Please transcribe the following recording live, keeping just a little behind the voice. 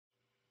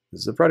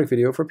This is a product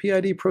video for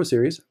PID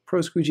PROSeries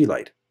PROSQUEEGEE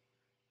Lite.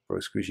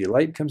 PROSQUEEGEE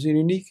Lite comes in a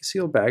unique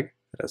sealed bag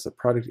that has the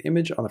product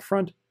image on the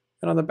front,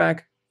 and on the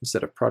back,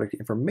 instead of product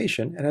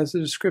information, it has a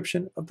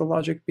description of the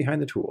logic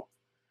behind the tool.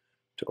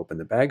 To open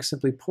the bag,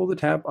 simply pull the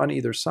tab on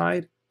either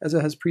side as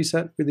it has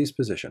preset release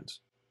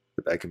positions.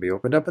 The bag can be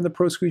opened up and the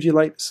PROSQUEEGEE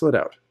Lite slid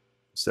out.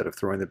 Instead of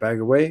throwing the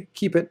bag away,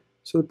 keep it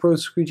so the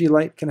PROSQUEEGEE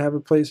Lite can have a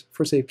place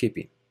for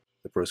safekeeping.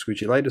 The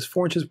PROSQUEEGEE Lite is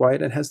 4 inches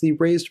wide and has the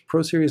raised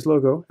PROSeries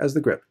logo as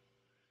the grip.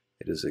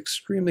 It is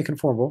extremely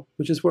conformable,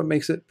 which is what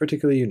makes it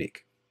particularly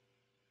unique.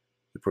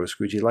 The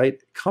PROSQUEEGEE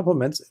Lite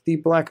complements the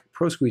black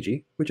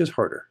PROSQUEEGEE, which is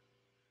harder.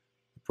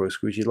 The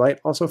PROSQUEEGEE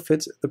Lite also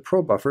fits the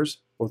Pro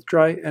buffers, both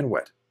dry and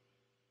wet.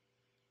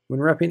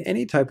 When wrapping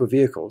any type of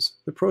vehicles,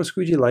 the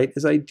PROSQUEEGEE Lite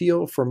is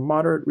ideal for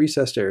moderate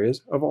recessed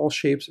areas of all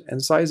shapes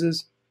and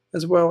sizes,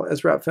 as well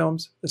as wrap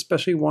films,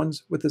 especially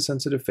ones with a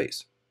sensitive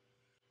face.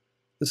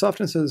 The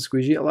softness of the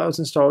squeegee allows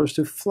installers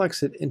to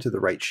flex it into the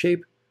right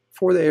shape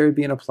for the area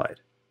being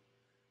applied.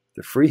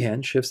 The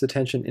freehand shifts the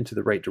tension into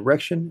the right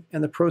direction,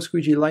 and the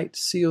PROSQUEEGEE Lite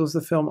seals the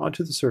film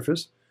onto the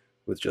surface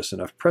with just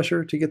enough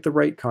pressure to get the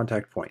right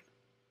contact point.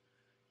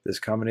 This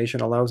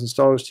combination allows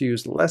installers to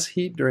use less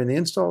heat during the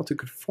install to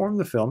conform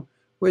the film,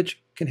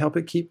 which can help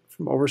it keep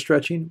from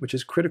overstretching, which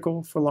is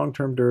critical for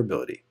long-term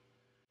durability.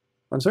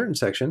 On certain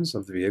sections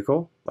of the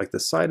vehicle, like the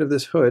side of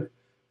this hood,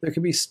 there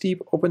can be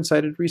steep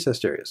open-sided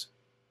recessed areas.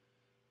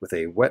 With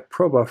a wet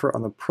Pro buffer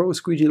on the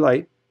PROSQUEEGEE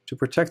Lite to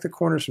protect the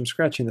corners from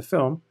scratching the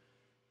film,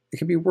 it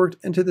can be worked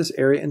into this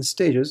area in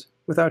stages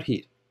without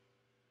heat.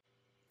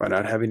 By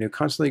not having to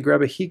constantly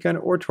grab a heat gun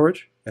or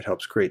torch, it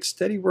helps create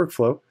steady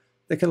workflow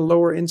that can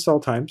lower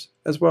install times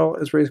as well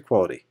as raise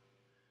quality.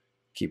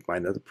 Keep in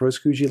mind that the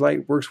PROSQUEEGEE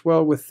Lite works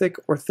well with thick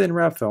or thin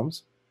wrap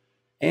films,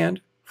 and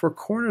for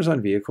corners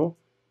on vehicle,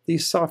 the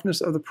softness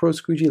of the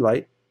PROSQUEEGEE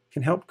Lite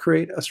can help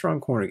create a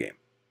strong corner game.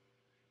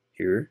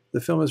 Here,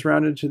 the film is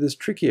rounded to this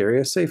tricky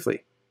area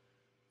safely.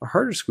 A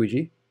harder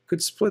squeegee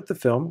could split the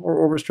film or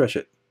overstretch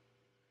it.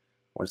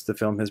 Once the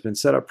film has been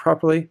set up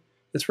properly,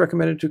 it's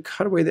recommended to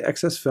cut away the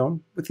excess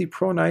film with the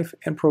Pro Knife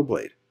and Pro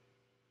Blade.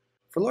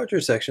 For larger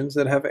sections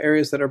that have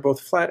areas that are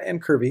both flat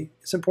and curvy,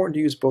 it's important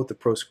to use both the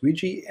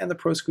PROSQUEEGEE and the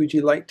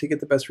PROSQUEEGEE Lite to get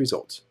the best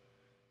results.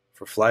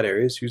 For flat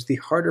areas, use the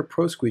harder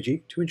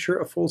PROSQUEEGEE to ensure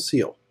a full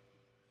seal.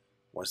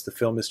 Once the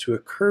film is to a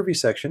curvy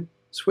section,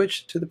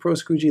 switch to the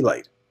PROSQUEEGEE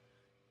Lite.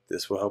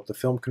 This will help the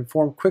film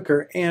conform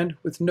quicker and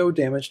with no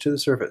damage to the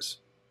surface.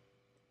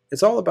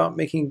 It's all about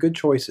making good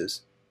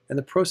choices, and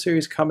the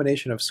PROSeries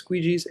combination of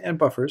squeegees and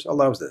buffers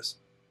allows this.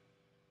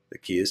 The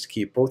key is to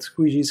keep both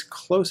squeegees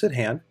close at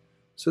hand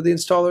so the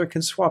installer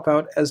can swap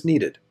out as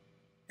needed,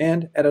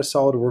 and at a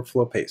solid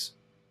workflow pace.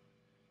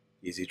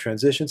 Easy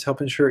transitions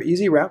help ensure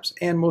easy wraps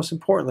and, most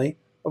importantly,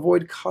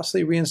 avoid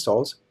costly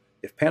reinstalls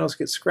if panels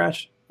get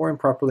scratched or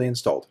improperly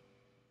installed.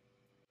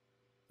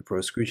 The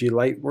PROSQUEEGEE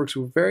Lite works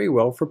very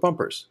well for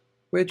bumpers,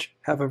 which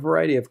have a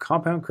variety of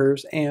compound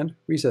curves and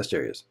recessed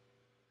areas.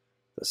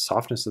 The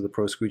softness of the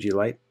PROSQUEEGEE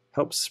Lite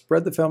helps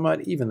spread the film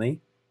out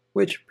evenly,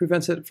 which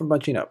prevents it from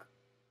bunching up.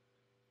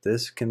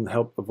 This can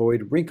help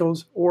avoid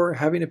wrinkles or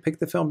having to pick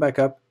the film back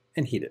up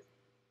and heat it.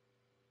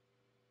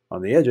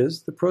 On the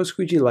edges, the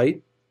PROSQUEEGEE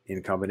Lite,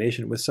 in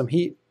combination with some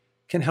heat,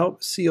 can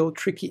help seal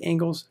tricky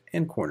angles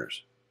and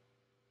corners.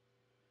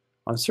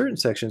 On certain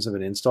sections of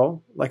an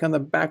install, like on the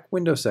back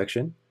window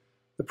section,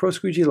 the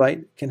PROSQUEEGEE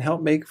Lite can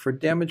help make for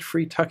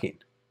damage-free tucking,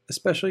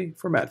 especially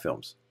for matte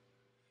films.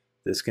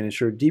 This can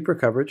ensure deeper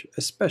coverage,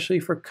 especially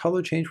for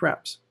color change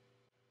wraps.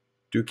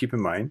 Do keep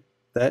in mind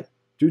that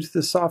due to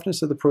the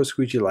softness of the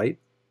PROSQUEEGEE Lite,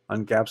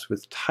 on gaps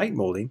with tight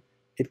molding,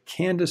 it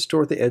can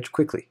distort the edge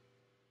quickly.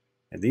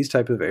 In these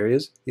types of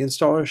areas, the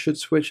installer should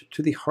switch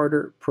to the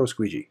harder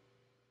PROSQUEEGEE.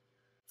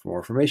 For more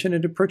information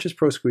and to purchase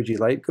PROSQUEEGEE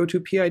Lite, go to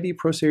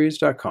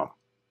pidproseries.com.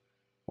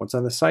 Once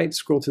on the site,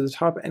 scroll to the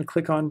top and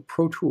click on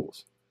Pro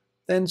Tools.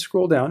 Then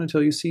scroll down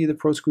until you see the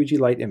PROSQUEEGEE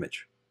Lite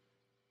image.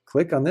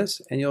 Click on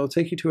this and it'll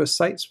take you to a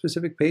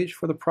site-specific page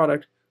for the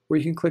product where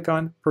you can click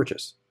on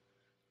Purchase.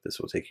 This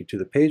will take you to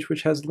the page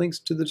which has links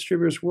to the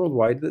distributors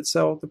worldwide that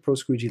sell the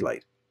PROSQUEEGEE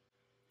Lite.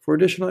 For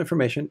additional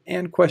information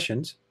and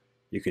questions,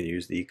 you can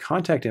use the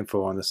contact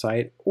info on the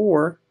site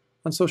or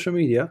on social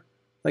media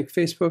like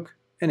Facebook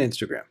and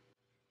Instagram.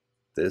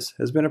 This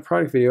has been a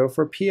product video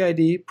for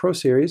PID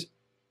PROSeries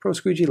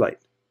PROSQUEEGEE Lite,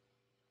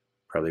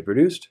 proudly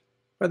produced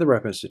by the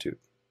Rep Institute.